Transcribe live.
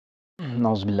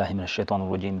نعوذ بالله من الشیطان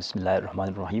الرجیم بسم الله الرحمن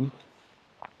الرحیم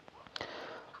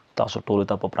تاسو ټول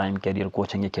ته په پرایم کیریئر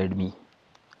کوچنګ اکیډمي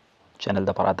چینل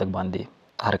د پراتک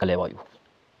باندې هرکلی وایو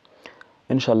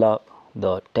ان شاء الله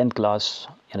د 10th کلاس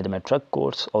یعنی د میټرک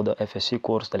کورس او د اف اس سی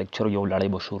کورس د لیکچر یو لړۍ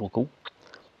به شروع کوو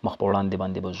مخ په وړاندې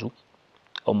باندې بزو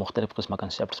او مختلف قسمه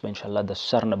کنسپټس به ان شاء الله د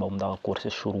سر نه به هم دغه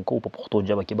کورسز شروع کوو په پښتو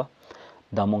ژبه کې به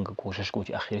دا مونږ کوشش کوو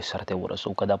چې اخري سر ته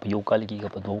ورسوو که دا په یو کال کې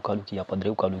که په دوو کالو کې یا په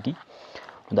دریو کالو کې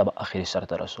دا به اخري سر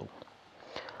ته رسو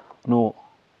نو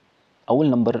اول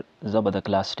نمبر زه به د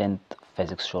کلاس 10th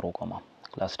فزیکس شروع کوم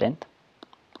کلاس 10th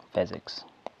فزیکس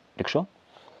ټیک شو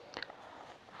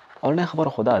اولنۍ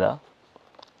خبره خو دا ده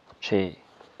چې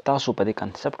تاسو په دې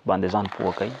کنسپټ باندې ځان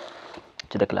پوه کړئ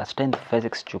چې د کلاس 10th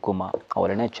فزیکس چې کومه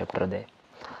اولنۍ چپټر دی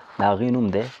د هغې نوم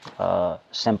دی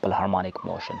سمپل هارمونیک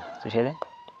موشن څه شی دی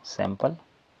سمپل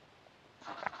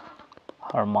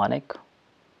هارمونیک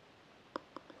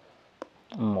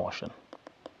motion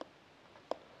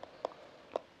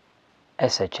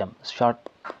SHM شارټ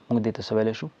موږ دې ته څه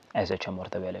ویلی شو SHM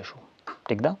ورته ویلی شو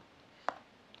ټیک ده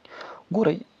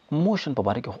ګورئ موشن په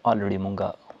باره کې خو الریډي موږ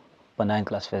په 9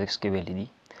 کلاس فزیکس کې ویلی دي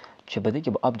چې په دې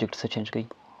کې به آبجیکټ څه چینج کوي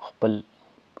خپل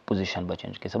پوزیشن به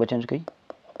چینج کوي څه به چینج کوي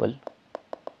خپل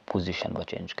پوزیشن به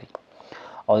چینج کوي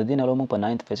او د دې نه علاوه موږ په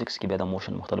 9th فزیکس کې بیا د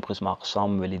موشن مختلف قسمه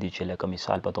اقسام ویلي دي چې لکه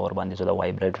مثال په طور باندې زه د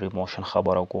وایبریټري موشن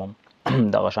خبره کوم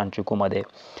دغه شان چې کومه دی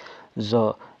زه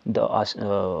د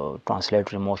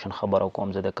ټرانسلیټري موشن خبره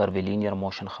کوم زه د کرولینیر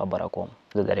موشن خبره کوم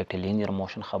زه د ریکټیلینیر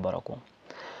موشن خبره کوم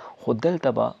خو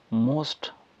دلته به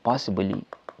موسټ پاسبلی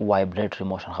وایبریټري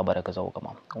موشن خبره که زه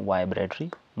وکړم وایبریټري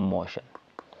موشن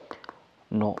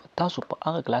نو تاسو په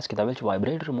هغه کلاس کې دا ویل چې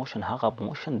وایبریټري موشن هغه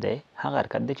موشن دی هغه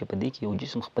حرکت دی چې په دې کې یو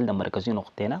جسم خپل د مرکزي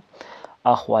نقطې نه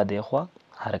اخوا دېخوا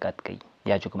حرکت کوي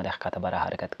یا چې کومه د ښکته بره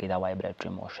حرکت کوي دا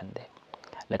وایبریټري موشن دی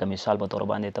لکه مثال په طور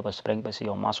باندې ته په سپرنګ پسې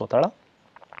یو ماس وتړه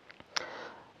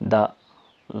دا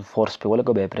فورس پې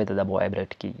ولګو بیا یې پرېږده دا به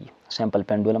وایبریټ کېږي سمپل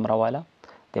پینډولم راواله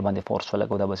دې باندې فورس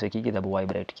ولګو دا به څه کېږي دا به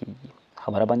وایبریټ کېږي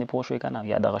خبره باندې پوه شوې که نه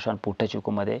یا دغه شان پوټه چې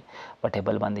کومه دی په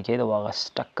ټیبل باندې کېږي او هغه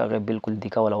سټک هغې بلکل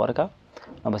دیکه وله ورکړه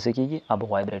نو به څه کېږي هغه به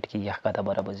وایبریټ کېږي ښکته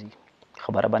بره به ځي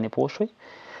خبره باندې پوه شوئ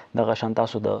دغه شان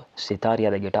تاسو د ستار یا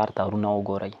د ګیټار تارونه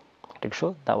وګورئ ټیک شو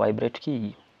دا وایبریټ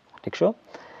کېږي ټیک شو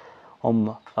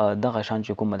هم دغه شان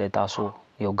چې کومه دی تاسو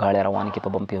یو ګاډی روان کې په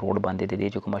بمپي روډ باندې د دې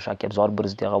چې کومه شاکې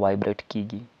ابزاربرز دي هغه وایبریټ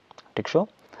کېږي ټیک شو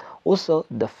اوس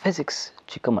د فزیکس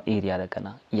چې کومه ایریا ده که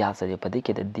نه یاد ساتئ په دې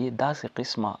کې د دې داسې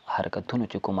قسمه حرکتونو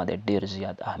چې کومه دی ډېر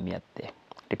زیات اهمیت دی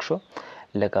ټیک شو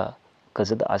لکه که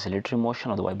زه د اسیلیټري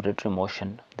موشن او د وایبریټري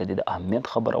موشن د دې د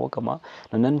اهمیت خبره وکړم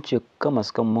نو نن چې کم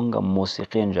از کم مونږ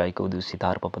موسیقي انجای کوو د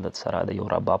ستار په مدد سره د یو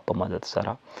رباب په مدد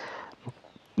سره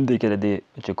دې کې د دې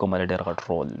چې کومه دی ډېر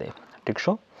غټ رول دی ټیک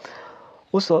شو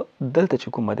اوس دلته چې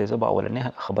کومه دی زه به اولنۍ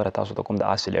خبره تاسو ته کوم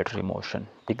د اسیلیټري موشن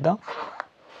ټیک ده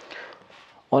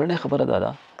اولنۍ خبره دا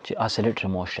ده چې اسیلیټري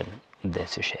موشن دی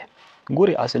څه شی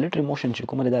ګورئ اسیلیټري موشن چې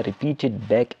کومه دی دا ریپیټډ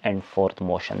بیک اینډ فورث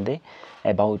موشن دی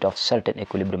اباوټ اف سرټن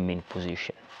اکولیبریم مین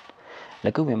پوزیشن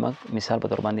لکه ووایم مثال په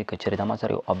طور باندې که چېرې دا ما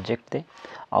سره یو آبجیکټ دی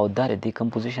او دا د دې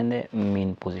کوم پوزیشن دی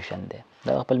مین پوزیشن دی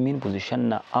دا خپل مین پوزیشن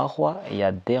نه اخوا یا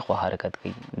دېخوا حرکت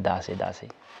کوي داسې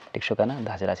ټیک شو که نه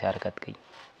داسې حرکت کوي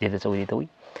دې ته څه وایي ته وایي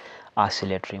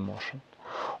اسیلیټري موشن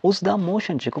اوس دا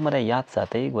موشن چې کومه ده یاد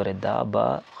ساتئ ګورئ دا به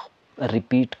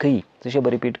ریپیټ کوي څه شی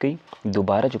به ریپیټ کوي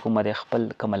دوباره چې کومه دی خپل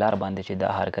کومه لار باندې چې دا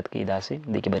حرکت کوي داسې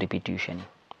دې کې به ریپیټیشن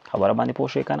خبره باندې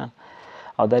پوه شوې که نه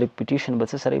او دا ریپیټیشن به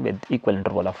څه سره وي ایکول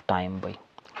انټرول اف ټایم وي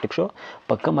ټیک شو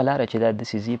په کومه لاره چې دا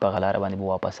داسې ځي په هغه لاره باندې به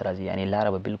واپس راځي یعنې لاره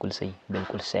به بالکل صحیح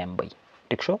بالکل سیم وي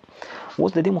ټیک شو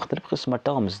اوس د دې مختلف قسمه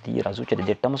ټرمز دي راځو چې د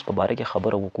دې ټرمز په باره کې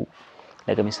خبره وکړو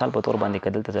لکه مثال په طور باندې که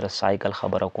دلته زه د سایکل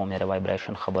خبره کوم یا د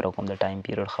وایبریشن خبره کوم د ټایم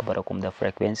پیریډ خبره کوم د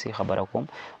فریکوینسي خبره کوم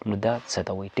نو دا څه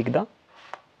ته وایي ټیک ده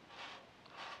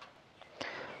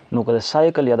نو که د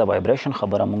سایکل یا د وایبریشن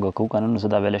خبره مونږ کوو که نه نو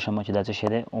زه دا ویلی شم چې دا څه شی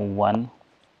دی ون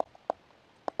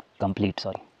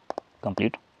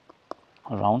complete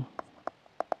round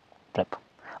trip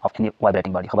of any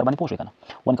vibrating body خبر باندې پوه شوې که نه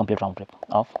one complete round trip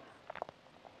of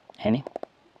any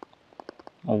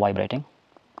vibrating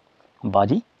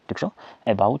body ټیک شو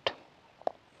about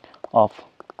of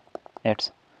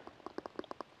its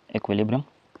equilibrium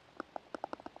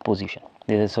position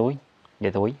دې ته څه وایي دې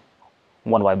ته وایي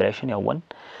one vibration یا one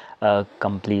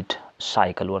complete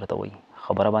cycle ورته وایي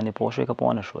خبره باندې پوه شوې که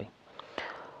پوه نه شوئ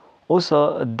اوس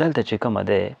دلته چې کومه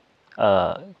دی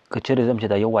که چېرې زم چې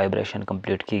دا یو وایبریشن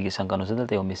کمپلیټ کېږي څنګه نو زه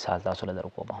دلته یو مثال تاسو له در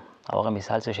کوم او هغه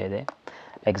مثال څه شی دی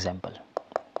اګزامپل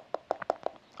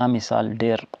مثال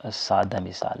ډېر ساده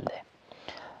مثال دی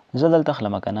زه دلته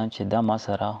اخلم کنه چې دا ما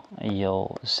سره یو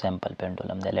سیمپل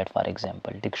پینډولم دی لیټ فار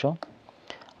ایگزامپل ټیک شو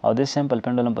او د سیمپل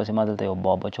پینډولم پسې ما دلته یو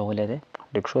باب اچولی دی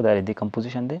ټیک شو دا د کوم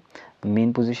پوزیشن دی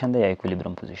مین پوزیشن دی یا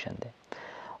ایکویلیبرم پوزیشن دی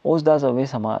اوس دا زه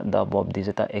ویسمه دا باب دی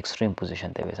زه ته ایکسټریم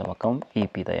پوزیشن ته ویسمه کوم ای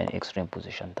پی ته یعنی ایکسټریم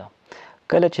پوزیشن ته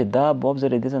کله چې دا باب زه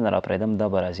د دې ځای نه راپرېږدم دا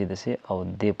به راځي داسې او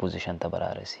دې پوزیشن ته به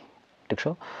رارسي ټیک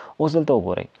شو اوس دلته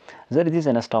وګورئ زه د دې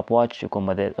ځای نه سټاپ واچ چې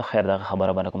کومه دی خیر دغه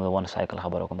خبره به نه کوم د ون سایکل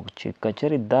خبره کوم چې که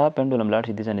چېرې دا پینډولم لاړ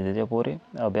شي دې ځای نه دې ځای پورې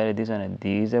او بیا د دې ځای نه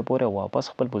دې ځای پورې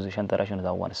واپس خپل پوزیشن ته راشي نو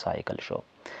دا ون سایکل شو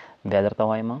بیا درته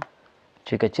وایم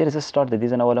چې که چېرې زه سټارټ د دې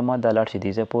ځای نه ولم دا لاړ شي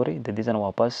دې ځای پورې د دې ځای نه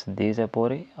واپس دې ځای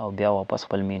پورې او بیا واپس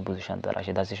خپل مین پوزیشن ته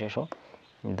راشي دا څه شی شو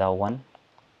دا ون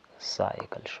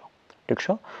سایکل شو ټیک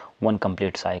شو ون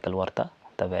کمپلیټ سایکل ورته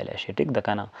ته ویلی شي ټیک ده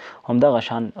که نه همدغه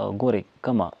شان ګورئ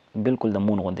کومه بالکل د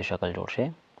مون غوندې شکل جوړ شي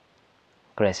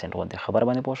کریسنټ غوندې خبر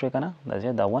باندې پوه شوئ که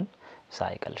نه دا ون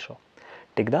سایکل شو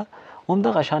ټیک ده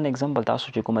همدغه شان اگزامپل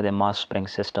تاسو چې کومه د ماس سپرینګ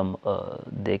سیسټم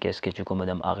د کیس کې چې کومه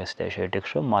د اخیستی شي ټیک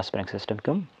شو ماس سپرینګ سیسټم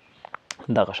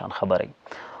کوم دغه شان خبره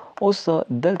اوس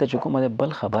دلته چې کومه د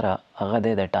بل خبره هغه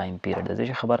دی د ټایم پیریډ د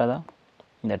څه خبره ده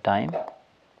د ټایم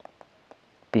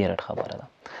پیریډ خبره ده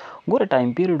ګوره ټایم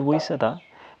پیریډ وایي څه ده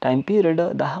ټایم پیریډ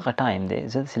د هغه ټایم دی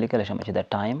زه داسې لیکلی شم چې د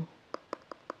ټایم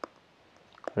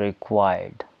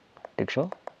required ټیک شو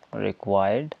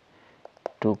required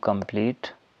to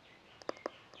complete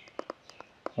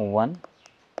one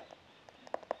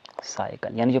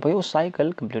cycle یعنی چې په یو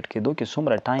سایکل کمپلیټ کېدو کې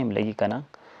څومره ټایم لګي که نه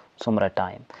څومره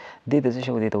ټایم دې ته څه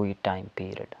شی دې ته وایي ټایم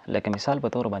پیریډ لکه مثال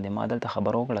په طور باندې ما دلته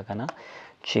خبره وکړه که نه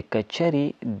چې که چېرې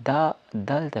دا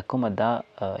دلته کومه دا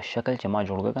شکل چې ما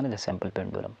جوړ کړه که نه د سیمپل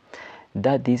پینډولم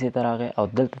دا دې ځای ته راغی او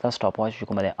دلته تا سټاپ واچ چې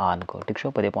کومه دی آن کړو ټیک شو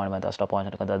په دې پوینټ باندې تا سټاپ واچ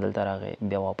نه کړه دا دلته راغی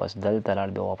بیا واپس دلته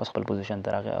لاړ بیا واپس خپل پوزیشن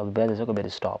ته راغی او بیا د څه کړو بیا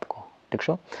د سټاپ کړو ټیک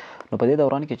شو نو په دې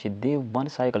دوران کې چې دې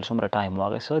ون سایکل څومره ټایم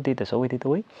واخیسته دې ته څه وایي دې ته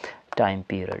وایي ټایم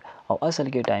پیریډ او اصل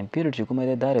کې ټایم پیریډ چې کومه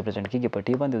دی دا ریپرزنټ کېږي په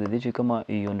ټي باندې د دې چې کومه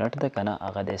یونټ ده که نه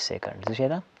هغه دی سیکنډ څه شی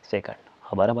ده سیکنډ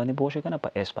خبره باندې پوه شئ که نه په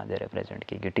ایس باندې ریپرزنټ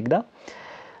کېږي ټیک ده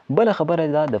بله خبره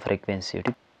ده د فریکوینسي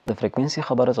ټیک د فریکوینسي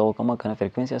خبره زه وکړم که نه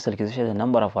فریکوینسي اصل کې څه شی د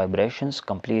نمبر اف وایبریشنز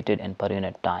کمپلیټډ ان پر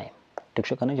یونټ ټایم ټیک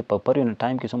شو که نه چې په پر یونټ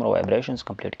ټایم کې څومره وایبریشنز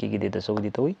کمپلیټ کېږي دې ته څه وایي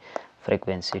دې ته وایي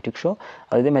فریکوینسي ټیک شو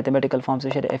او د میتھمیټیکل فارم څه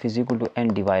شی د اف از ایکول ټو ان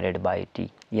ډیوایډډ بای ټي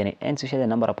یعنی ان څه شی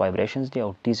د نمبر اف وایبریشنز دی او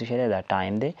ټي څه شی دی دا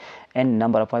ټایم دی ان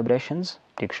نمبر اف وایبریشنز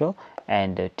ټیک شو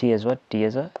and t is what t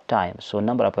is a time so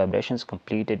number of vibrations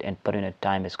completed in per unit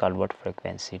time is called what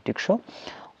frequency ټیک شو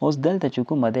اوس دلته چې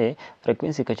کومه دی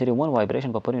فریکوینسي که چېرې ون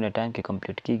وایبریشن په پر یونټ ټایم کې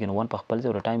کمپلیټ کېږي نو ون په خپل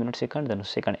ځای ټایم یونټ سیکنډ دی نو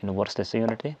سیکنډ انورس د څه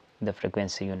یونټ دی د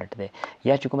فریکوینسي یونټ دی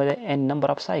یا چې کومه دی ان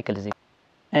نمبر اف سایکلز دی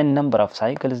n number of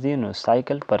cycles دی نو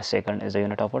cycle per second is the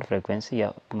unit of what frequency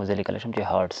یا مزه لیکلی شم چې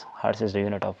hertz is the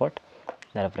unit of what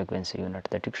دا frequency unit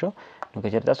ده ټیک شو نو که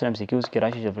چېرې تاسو MCQs کې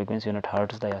راشي چې frequency unit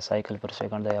hertz ده یا cycle per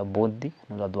second ده یا both دي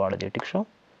نو دا دواړه دي ټیک شو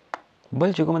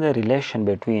بل چې کومه ده relation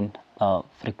between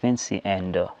frequency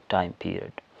and time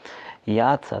period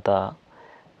یاد ساته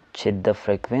چې د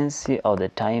frequency او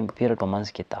د time period په منځ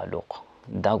کې تعلق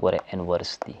دا ګوره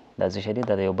انورس دی دا څه شی دی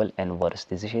دا د یو بل انورس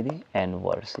دی څه شی دی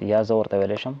انورس یا زه ورته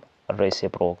ویلی شم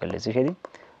ریسیپروکل دی څه شی دی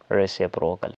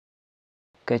ریسیپروکل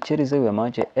که چېرې زه وایم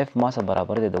چې اف ما سره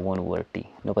برابر دی د 1/t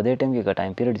نو په دې ټایم کې که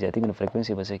ټایم پیریډ زیاتېږي نو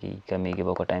فریکوینسي به څه کېږي کمیږي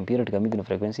به که ټایم پیریډ کمیږي نو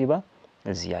فریکوینسي به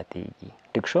زیاتېږي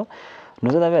ټیک شو نو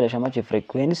زه دا ویلی شم چې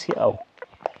فریکوینسي او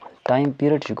ټایم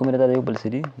پیریډ چې کوم دی دا د یو بل څه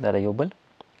دي دا د یو بل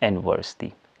انورس دی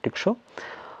ټیک شو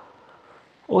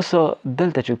اوس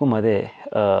دلته چې کومه دی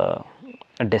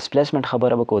ډسپلیسمنټ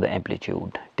خبره به کوو د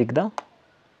امپلیټیوډ ټیک ده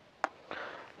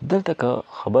دلته که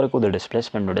خبره کوو د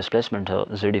ډسپلیسمنټ نو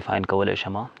ډسپلیسمنټ زه ډیفاین کولی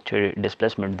شم چې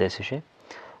ډسپلیسمنټ دی څه شی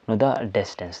نو دا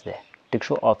ډسټنس دی ټیک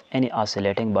شو اف any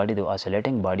oscillating body د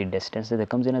oscillating body distance دی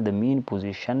د کوم ځای نه د مین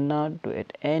پوزیشن نه ټو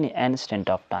at any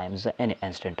instant of time زه any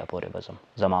instant ته پورې به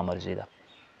ځم زما مرضي ده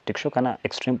ټیک شو که نه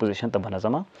ایکسټریم پوزیشن ته به نه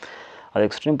ځم او د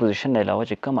ایکسټریم پوزیشن نه علاوه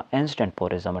چې کومه انسټنټ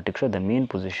پورې ځم ټیک شو د مین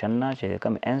پوزیشن نه چې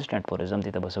کوم انسټنټ پورې ځم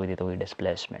دې ته به څه وایي دې ته وایي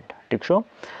ډسپلیسمنټ ټیک شو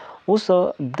اوس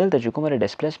دلته چې کومه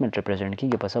ډسپلیسمنټ ریپرزینټ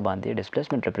کېږي په څه باندې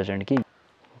ډسپلیسمنټ ریپرزینټ کېږي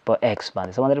په ایکس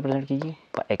باندې څه باندې ریپرزینټ کېږي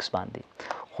په ایکس باندې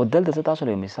خو دلته زه تاسو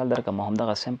له یو مثال درکړم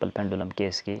همدغه سیمپل پینډولم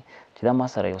کیس کې چې دا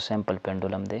ما سره یو سیمپل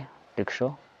پینډولم دی ټیک شو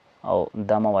او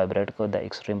دا ما وایبریټ کړ د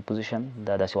ایکسټریم پوزیشن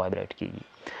دا داسې وایبریټ کېږي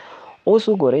اوس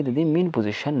وګورئ د دې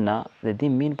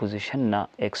مین پوزیشن نه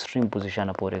ایکسټریم پوزیشن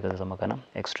پورې که ځم که نه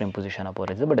ایکسټریم پوزیشن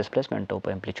پورې زه به ډسپلیسمنټ او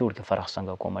په امپلیټیوډ کې فرق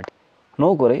څنګه کوم نو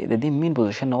وګورئ د دې مین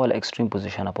پوزیشن نه ول ایکسټریم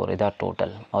پوزیشن پورې دا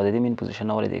ټوټل او د دې مین پوزیشن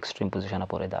نه ول د ایکسټریم پوزیشن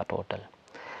پورې دا ټوټل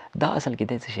دا اصل کې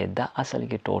دی څه شی دا اصل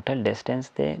کې ټوټل ډسټنس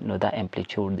دی نو دا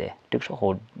امپلیټیوډ دی ټیک شو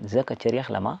خو زه که چېرې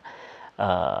اخلم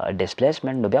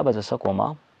ډیسپلیسمنت نو بیا به زه څه کوم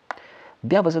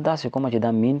بیا به زه داسې کوم چې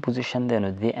دا مین پوزیشن دی نو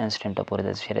دې انسټنټ پورې د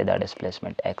څه دا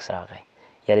ډیسپلیسمنت ایکس راغی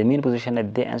یا د مین پوزیشن نه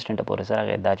دې انسټنټ پورې څه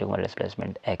راغی دا چې کومه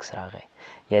ډیسپلیسمنت ایکس راغی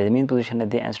یا د مین پوزیشن نه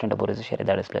دې انسټنټ پورې څه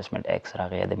دا ډیسپلیسمنت ایکس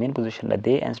راغی یا د مین پوزیشن نه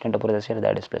دې انسټنټ پورې څه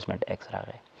دا ډیسپلیسمنت ایکس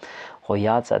راغی خو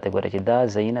یاد ساتئ ګوره چې دا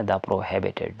ځایونه دا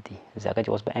پروهیبیټډ دي ځکه چې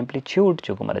اوس به امپلیټیوډ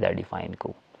چې کومه دا ډیفاین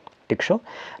کوو ټیک شو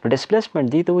نو ډیسپلیسمنت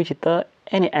دې ته وایي چې ته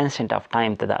any instant of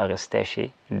time ته د اخیستی شي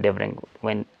during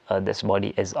when this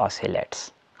body is oscillates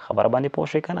خبره باندې پوه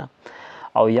شئ که نه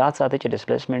او یاد ساتئ چې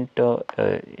ډیسپلیسمنت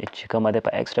چې کومه ده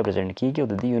په ایکس ریپرزینټ کېږي او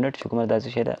د دې یونټ چې کومه دا څه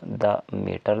شی ده دا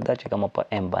میټر ده چې کومه په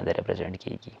ایم باندې ریپرزینټ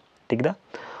کېږي ټیک ده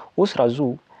اوس راځو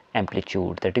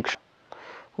امپلیټیوډ ته ټیک شو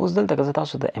اوس دلته که زه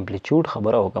تاسو د امپلیټیوډ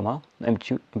خبره وکړم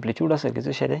امپلیټیوډ اصل کې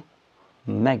څه شی دی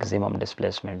میکزیمم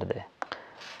ډیسپلیسمنت دی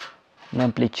نو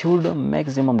امپلیټیوډ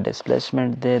میکزیمم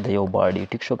ډیسپلیسمنت دی د یو باډي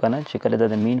ټیک شو که نه چې کله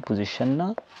د مین پوزیشن نه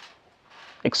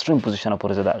ایکسټریم پوزیشن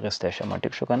پورې زه د اخیستی شم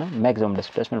ټیک شو که نه میکزیمم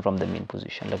ډیسپلیسمنت فرام د مین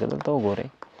پوزیشن لکه دلته وګورئ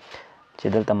چې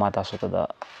دلته ما تاسو ته دا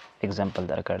اگزامپل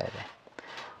درکړی دی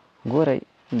ګورئ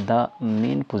دا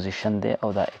مین پوزیشن دی او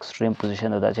دا ایکسټریم پوزیشن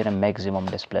دا چې میکزیمم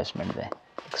ډیسپلیسمنت دی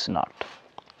ایکس ناٹ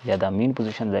یا دا مین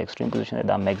پوزیشن دا ایکسټریم پوزیشن دی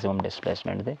دا میکزیمم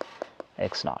ډیسپلیسمنت دی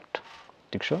ایکس ناٹ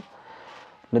ټیک شو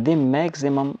نو دې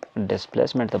میکزیمم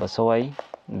ډیسپلیسمنت ته به څه وایي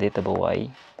دې ته به وایي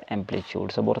امپلیټیوډ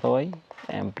څه به ورته وایي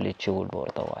امپلیټیوډ به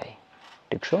ورته وایي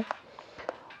ټیک شو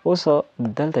اوس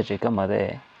دلته چې کومه دی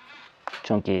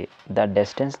چونکې دا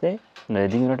ډسټنس دی نو د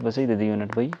دې یونټ به څه د دې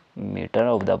یونټ به میټر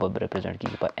او دا به ریپرزینټ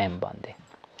کېږي په ایم باندې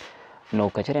نو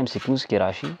که چېرې ایم سی کیوز کې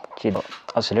راشي چې د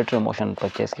اسیلیټري موشن په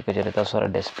کیس کې که چېرې تاسو سره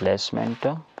ډسپلیسمنت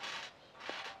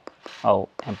او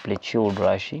امپلیټیوډ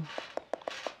راشي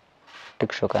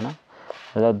ټیک شو که نه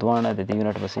دا دواړه د دې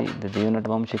یونټ به څه د دې یونټ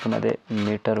به هم چې کومه دی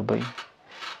میټر به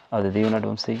او د دې یونټ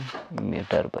به هم څه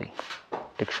میټر به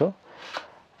ټیک شو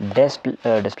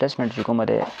ډسپلیسمنت چې کومه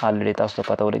دی الریډي تاسو ته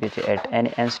پته ولګي چې ایټ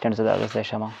any instant زه د اخیستی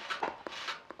شم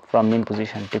فرام مین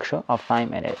پوزیشن ټیک شو اف ټایم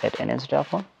ایټ any instant اف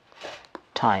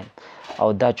ټایم او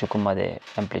دا چې کومه دی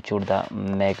امپلیټیوډ دا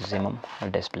میکزیمم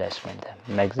ډسپلیسمنت دی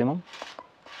میکزیمم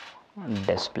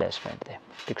ډسپلیسمنت دی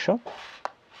ټیک شو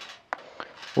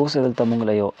اوس دلته موږ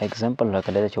له یو اگزامپل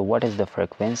راکړی دی چې what is the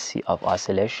frequency of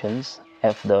oscillations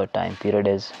if the time period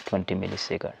is 20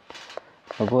 millisecond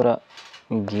وګوره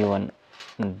given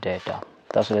ډیټا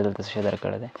تاسو دلته څه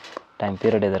درکړی دی ټایم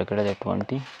پیریډ یې درکړی دی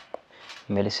 20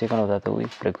 ملي سیکنډ او دا ته وایي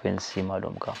فریکوینسي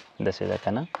معلوم کا داسې ده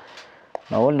که نه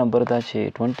نو اول نمبر دا چې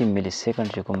 20 ملي سیکنډ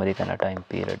چې کومه دی که نه ټایم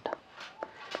پیریډ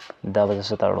دا به زه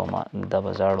څه ته اړوم دا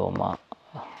به زه اړوم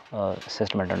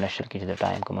سیسټم انټرنیشنل کې چې د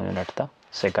ټایم کومه یونټ ته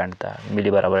سیکنډ ته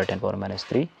ملي برابر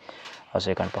 10⁻³ او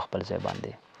سیکنډ په خپل ځای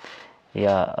باندې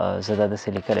یا زه دا داسې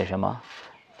لیکلی شم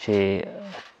چې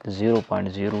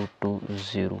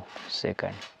 0.020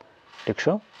 سیکنډ ټیک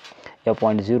شو یا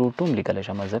 0.02 هم لیکلی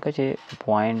شم ځکه چې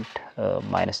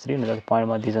 .-3 نو دا پوینټ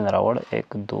ما دې ځای نه راوړ 1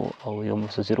 2 او یو مو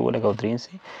 0 ولګه او 3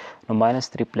 سي نو -3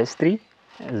 + 3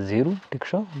 0 ټیک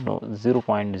شو نو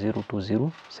 0.020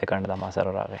 سیکنډ دا ما سره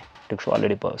راغی ټیک شو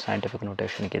الریډي په ساینټیفیک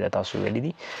نوټیشن کې دا تاسو ویلي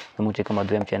دي زموږ چې کومه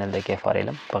دویم چینل دی KFR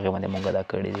علم په هغې باندې موږ دا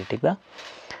کړي دي ټیک ده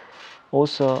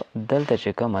اوس دلته چې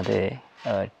کومه دی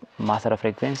ما سره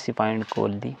فریکوینسي فایند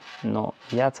کول دي نو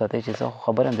یاد ساتئ چې زه خو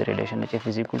خبر یم د ریلیشن نه چې F =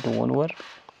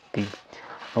 1/P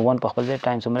نو 1 په خپل ځای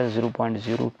ټایم څومره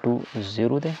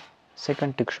 0.020 دی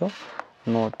سیکنډ ټیک شو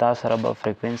نو تا سره به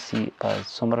فریکوینسي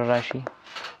څومره راشي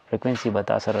فریکوینسي به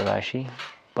تا سره راشي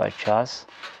 50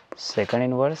 سیکنډ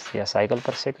انورس یا سایکل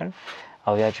پر سیکنډ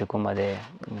او یا چې کومه دی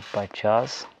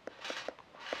 50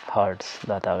 هرټز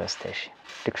دا ته اخیستی شي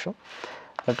ټیک شو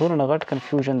د ټولو نه غټ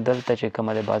کنفیوژن دلته چې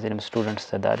کومه دی بعضې سټوډنټس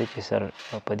ته دا دی چې سر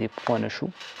په دې پوه نه شو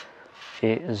چې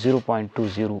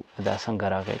 0.20 دا څنګه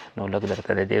راغی نو لږ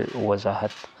درته د دې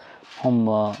وضاحت هم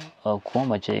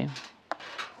کومه چې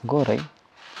ګورئ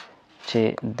چې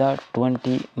دا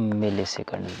 20 ملي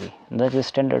سیکنډز دي دا چې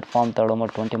سټینډرډ فارم ته اړوم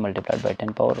 20 ×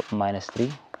 10⁻³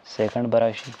 سیکنډ به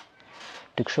راشي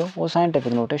ټیک شو او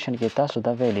ساینټیفیک نوټیشن کې تاسو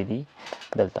دا ویلی دي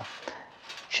دلته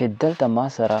چې دلته ما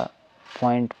سره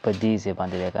پوینټ په دې ځای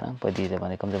باندې دی که نه په دې ځای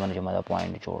باندې کوم ځای باندې چې ما دا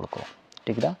پوینټ جوړ کړو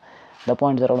ټیک ده دا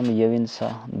پوینټ زه راوړم یو انسه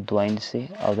 2 انسې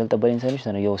او دلته بل انسه نشته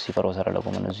نو یو صفر ورسره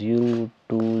لګوم نو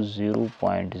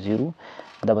 0.20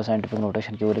 دا به ساینټیفیک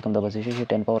نوټیشن کې ولیکم دا به څه شي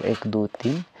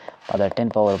 10⁻123 او دا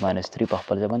 10⁻³ په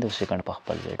خپل ځای باندې او سیکنډ په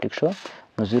خپل ځای ټیک شو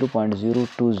نو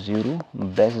 0.020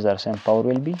 bases are same power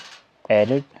will be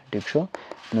added ټیک شو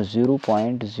نو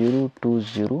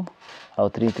 0.020 او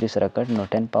 3 سره کټ نو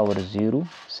 10⁻0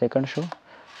 سیکنډ شو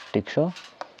ټیک شو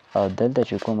او دلته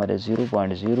چې کومه ده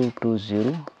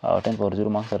 0.020 او 10 پاور 0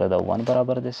 ما سره د 1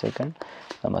 برابر دی سیکنډ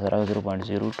دا ما سره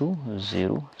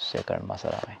 0.020 سیکنډ ما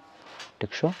سره راغی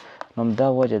ټیک شو نو دا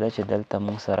وجه ده چې دلته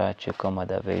موږ سره چې کومه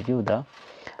ده ویډیو ده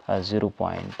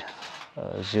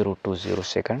 0.020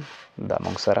 سیکنډ دا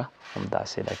موږ سره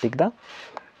همداسې ده ټیک ده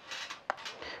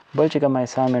بل چې کوم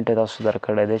اسایمنټ تاسو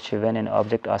درکړی دی چې when an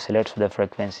object oscillates with the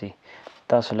frequency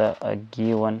تاسو له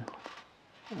given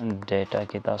data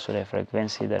کې تاسو له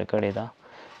frequency درکړی ده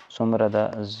څومره ده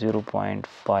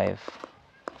 0.5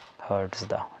 هرتز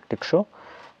ده ټیک شو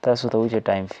تاسو ته وایي چې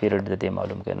ټایم پیریډ د دې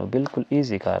معلوم کړئ نو بالکل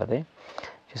ایزی کار دی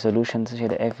چې سولوشن چې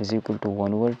د f is equal to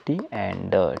 1/t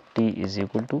and t is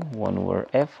equal to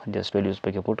 1/f جست ویلیوز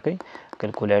پکې پوټ کړئ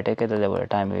کیلکولیټر کې د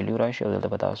ټایم ویلیو راشي او دلته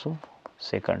به تاسو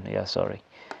سیکنډ یا سوري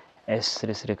s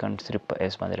سیکنډ صرف په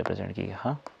s باندې ریپرزینټ کیږي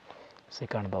ها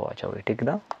سیکنډ به واچوي ټیک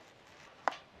ده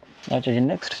اچھا چې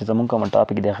نیکسټ چې زموږ کوم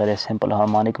ټاپک دی هغه سمپل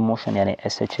هارمونیک موشن یعنی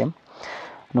SHM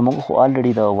نو موږ خو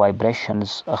الریډي د وایبریشنز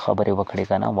خبرې وکړې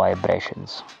کنه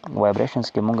وایبریشنز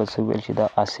کې موږ څه ویل چې د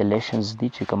اسیلیشنز دي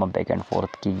چې کوم بیک اینڈ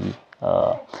فورث کیږي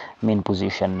مین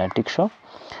پوزیشن نه ټیک شو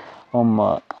هم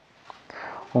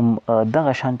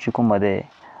دغه شان چې کومه ده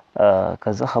که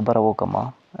زه خبره وکړم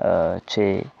چې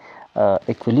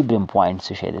equilibrium point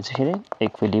څه شی دی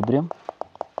equilibrium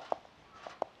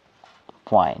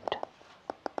point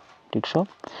ټیک شو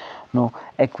نو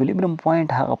equilibrium point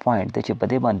هغه پوینټ دی چې په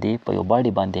دې باندې په یو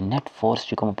باډي باندې نت فورس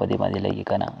چې کوم په دې باندې لګي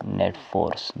کنه نت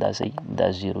فورس دا صحیح دا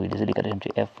 0 دی ځکه چې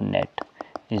f net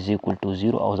is equal to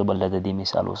 0 او زبل د دې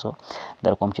مثال وسو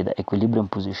در کوم چې د equilibrium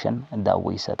position دا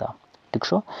وایي ستا ټیک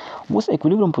شو اوس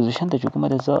equilibrium position ته چې کومه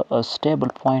ده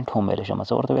stable point هم ویل شم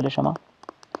څه ورته ویل شم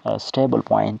stable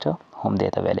point هم دې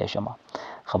ته ویل شم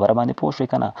خبره باندې پوه شئ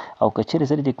کنه او که چیرې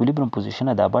زه د equilibrium position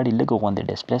دا باډي لږ غوندې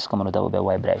ډسپلیس کوم نو دا به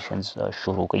وایبریشنز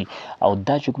شروع کوي او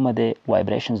دا چې کومه ده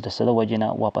وایبریشنز د څه د وجې نه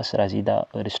واپس راځي دا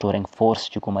ریسټورینګ فورس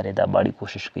چې کومه ده دا باډي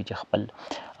کوشش کوي چې خپل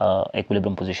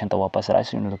equilibrium position ته واپس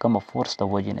راشي نو کوم فورس د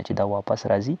وجې نه چې دا واپس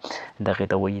راځي دغه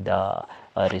ته وایي دا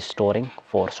ریسټورینګ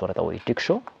فورس ورته وایي ټیک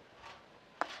شو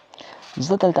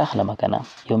زه دلته اخلم کنه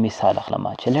یو مثال اخلم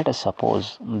چې لیټ سپوز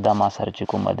دا ما سره چې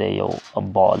کومه ده یو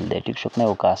بال دی ټیک شو کنه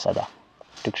یو کاسه ده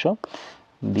ټیک شو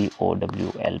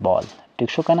BOWL بال ټیک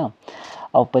شو کنه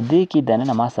او په دې کې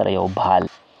دننه ما سره یو بال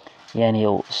یعنی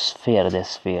یو سفیر دی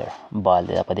سفیر بال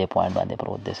دی په دې پوینټ باندې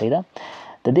پروت دی صحیح ده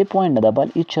د دې پوینټ نه د بال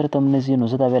هیڅ چېرته هم نه ځي نو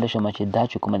زه دا ویلی شم چې دا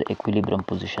چې کومه د equilibrium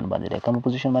position باندې دی کومه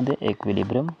پوزیشن باندې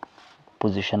equilibrium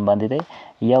پوزیشن باندې دی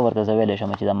یا ورته زه ویلی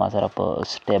شم چې دا ما سره په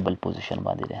سټیبل پوزیشن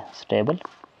باندې دی سټیبل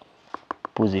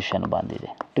پوزیشن باندې دی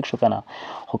ټیک شو کنه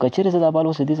خو که چیرې زه دا بال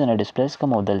اوس دې ځای نه ډسپلیس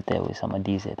کړم او دلته یې ویسم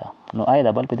دې ځای ته نو آیا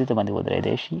دا بال په دې ته باندې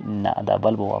ودرېدی شي نه دا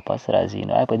بال به واپس راځي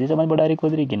نو آیا په دې ځای باندې به ډایرکټ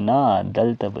ودرېږي نه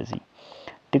دلته به ځي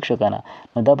ټیک شو کنه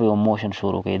نو دا به یو موشن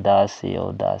شروع کوي داسې او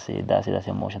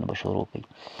داسې موشن به شروع کوي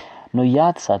نو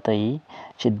یاد ساتئ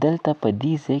چې دلته په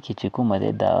دې ځای کې چې کومه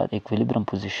دی دا equilibrium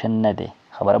position نه دی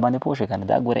خبره باندې پوه شئ کنه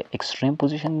دا ګوره extreme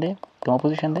position دی کومه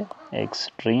position دی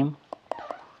extreme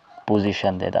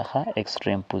position دی دا ښه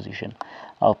extreme position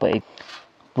او په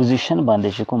پوزیشن باندې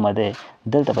چې کومه ده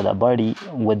دلته به دا باډي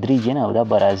ودرېږي نه او دا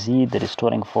به راځي د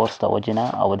ریسټورینګ فورس د وجې نه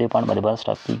او دې پوینټ باندې به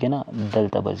سټاپ کېږي نه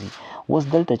دلته به ځي اوس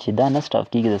دلته چې دا نه سټاپ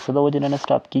کېږي د څه د وجې نه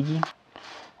سټاپ کېږي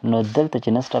نو دلته چې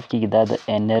نه سټاپ کېږي دا د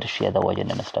انرشیا د وجې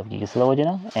نه سټاپ کېږي څه د وجې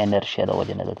نه انرشیا د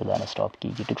وجې نه دلته دا نه سټاپ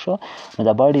کېږي ټیک شو نو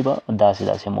دا باډي به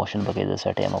داسې موشن به کوي د څه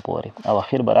ټایمه پورې او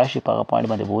اخر به راشي په هغه پوینټ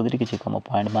باندې به ودرېږي چې کومه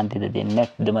پوینټ باندې د دې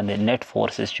نت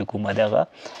فورسز چې کومه ده هغه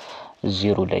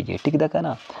 0 لګي ټیک ده که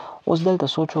نه اوس دلته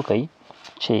سوچ وکئ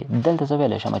چې دلته زه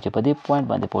ویلی شم چې په دې پوینټ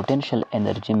باندې پوټینشیل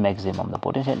انرژي میکزیمم ده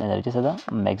پوټینشیل انرژي څه ده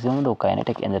میکزیمم ده او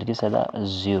کاینیټیک انرژي څه ده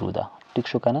 0 ده ټیک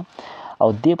شو که نه او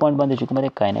دې پوینټ باندې چې کومه ده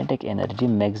کاینیټیک انرژي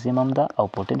میکزیمم ده او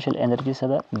پوټینشیل انرژي څه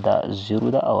ده دا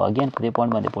 0 ده او اګین په دې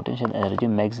پوینټ باندې پوټینشیل انرژي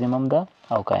میکزیمم ده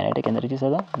او کاینیټیک انرژي څه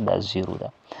ده دا 0 ده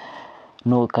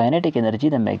نو کاینیټیک انرژي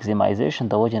د میکزیمایزیشن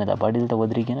د وجې نه دا باډي دلته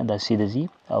ودرېږي نه دا سیده ځي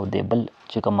او د بل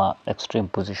چې کومه ایکسټریم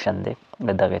پوزیشن دی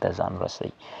دغې ته ځان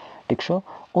رسوي ټیک شو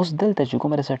اوس دلته چې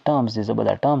کومه څه ټرمز دي زه به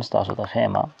دا ټرمز تاسو ته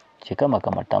ښیم چې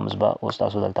کومه ټرمز به اوس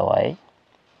تاسو دلته وایئ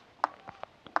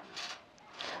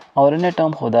اورنی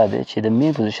ټرم خو دا دی چې د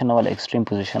مین پوزیشن نه ول ایکسټریم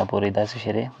پوزیشن پورې دا څه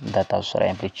شی دی دا تاسو سره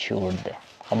امپلیچیوډ دی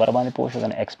خبره باندې پوه شو که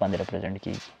نه ایکس باندې ریپرزینټ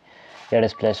کېږي یا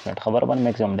ډسپلیسمنټ خبره باندې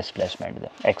میکزیمم ډسپلیسمنټ دی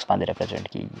ایکس باندې ریپرزینټ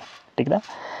کېږي ټیک ده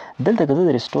دلته که زه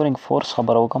د ریسټورینګ فورس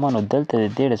خبره وکړم نو دلته د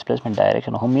دې ډسپلیسمنټ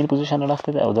ډایرکشن هم مین پوزیشن اړخ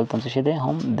ته دی او دلته هم څه شی دی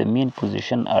هم د مین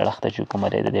پوزیشن اړخ ته چې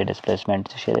کومه دی د دې ډسپلیسمنټ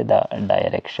څه شی دی دا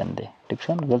ډایرکشن دی ټیک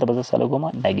شو نو دلته به زه څه لګوم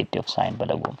نیګیټیو ساین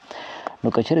به لګوم نو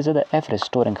کچېرې زه د اف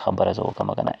ریسټورینګ خبره زه وکړم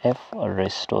که نه اف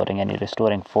ریسټورینګ یعنی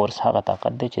ریسټورینګ فورس هغه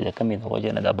طاقت دی چې د کمې د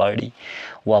وجې نه د باډي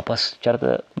واپس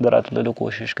چېرته د راتللو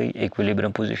کوشش کوي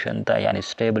ایکویلیبریم پوزیشن ته یعنی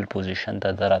سټیبل پوزیشن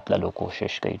ته د راتللو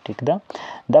کوشش کوي ټیک ده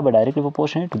دا به ډایرکټلی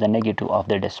پروپورشنل ټو د نیګیټیو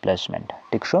اف د ډسپلیسمنټ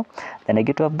ټیک شو د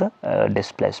نیګیټیو اف د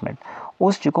ډسپلیسمنټ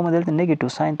اوس چې کومه دلته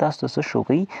نیګیټیو ساین تاسو ته څه شو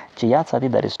کوي چې یاد ساتئ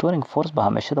د ریسټورینګ فورس به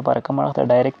همیشه دپاره کوم اړخ ته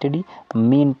ډایرکټډي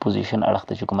مین پوزیشن اړخ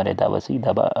ته چې کومه دی دا به صحیح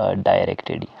دا به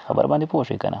ډایرکټډي خبر باندې پوه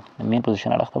شئ که نه مین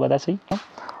پوزیشن اړخ ته به دا صحیح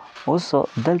اوس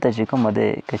دلته چې کومه دی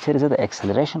که چېرې زه د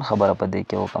اکسلریشن خبره په دې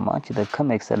کې وکړم چې د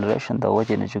کم اکسلریشن د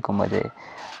وجې نه چې کومه دی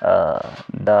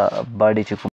دا باډي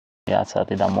چې کوم یاد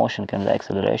ساتئ دا موشن کې دا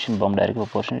اکسلریشن به هم ډایرکټ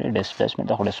پروپورشنل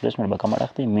ډسپلیسمنټ خو ډسپلیسمنټ به کوم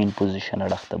اړخ ته مین پوزیشن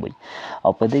اړخ ته وي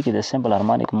او په دې کې د سمپل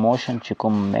هارمونیک موشن چې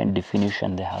کوم مین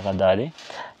ډیفینیشن دی هغه دا دی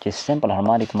چې سمپل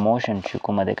هارمونیک موشن چې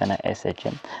کومه دی که نه ایس ایچ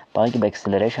ایم په هغې کې به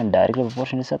اکسلریشن ډایرکټ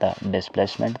پروپورشنل څه ته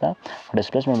ډسپلیسمنټ ته خو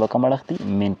ډسپلیسمنټ به کوم اړخ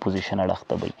دی مین پوزیشن اړخ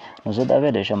ته وي نو زه دا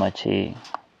ویلی شم چې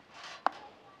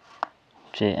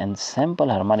in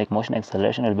simple harmonic motion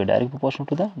acceleration will be direct proportional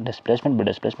to the displacement but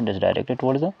displacement is directed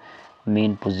towards the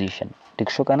mean position ټیک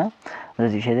شو که نه دا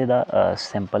چې دی دا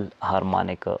سمپل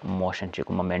هارمونیک موشن چې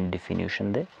کوم مین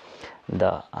ډیفینیشن دی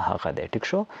دا هغه دی ټیک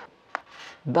شو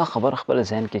دا خبر خپل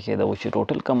ذهن کې کېده و چې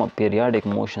ټوټل کومه پیریاډیک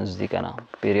موشنز دي که نه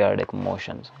پیریاډیک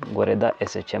موشنز ګورې دا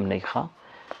ایس ایچ ایم نه وي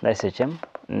ښه دا ایس ایچ ایم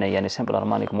نه یعنې سمپل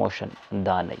هارمونیک موشن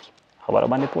دا نه وي خبره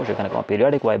باندې پوه شو که نه کومه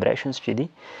پیریاډیک وایبریشنز چې دي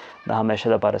دا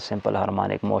همیشه دپاره سمپل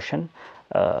هارمونیک موشن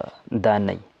دا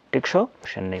نه وي ټیک شو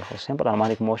موشن نه خو سمپل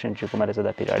هارمونیک موشن چې کومه دی زه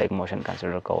د پیریاډیک موشن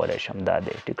کنسیډر کولی شم دا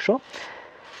دی ټیک شو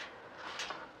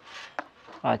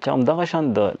اچھا همدغه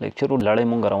شان د لیکچرو لړۍ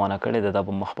مونږ روانه کړې ده دا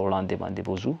به مخ په وړاندې باندې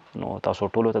بوځو نو تاسو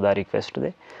ټولو ته دا ریکویسټ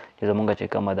دی چې زمونږ چې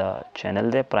کومه دا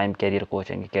چینل دی پرایم کیریر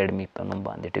کوچنګ اکیډمي په نوم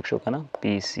باندې ټیک شو که نه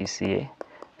PCCA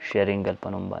شیرینګل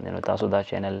په نوم باندې نو تاسو دا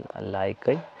چینل لایک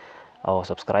کړئ او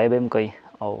سبسکرایب هم کوئ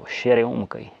او شیر هم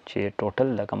کوي چې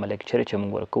ټوټل دا کومه لیکچر چې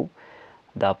موږ ورکوو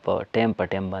دا په ټایم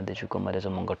باندې چې کومه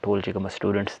زموږ ټول چې کومه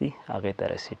سټوډنټس دي هغې ته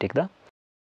رسي ټیک ده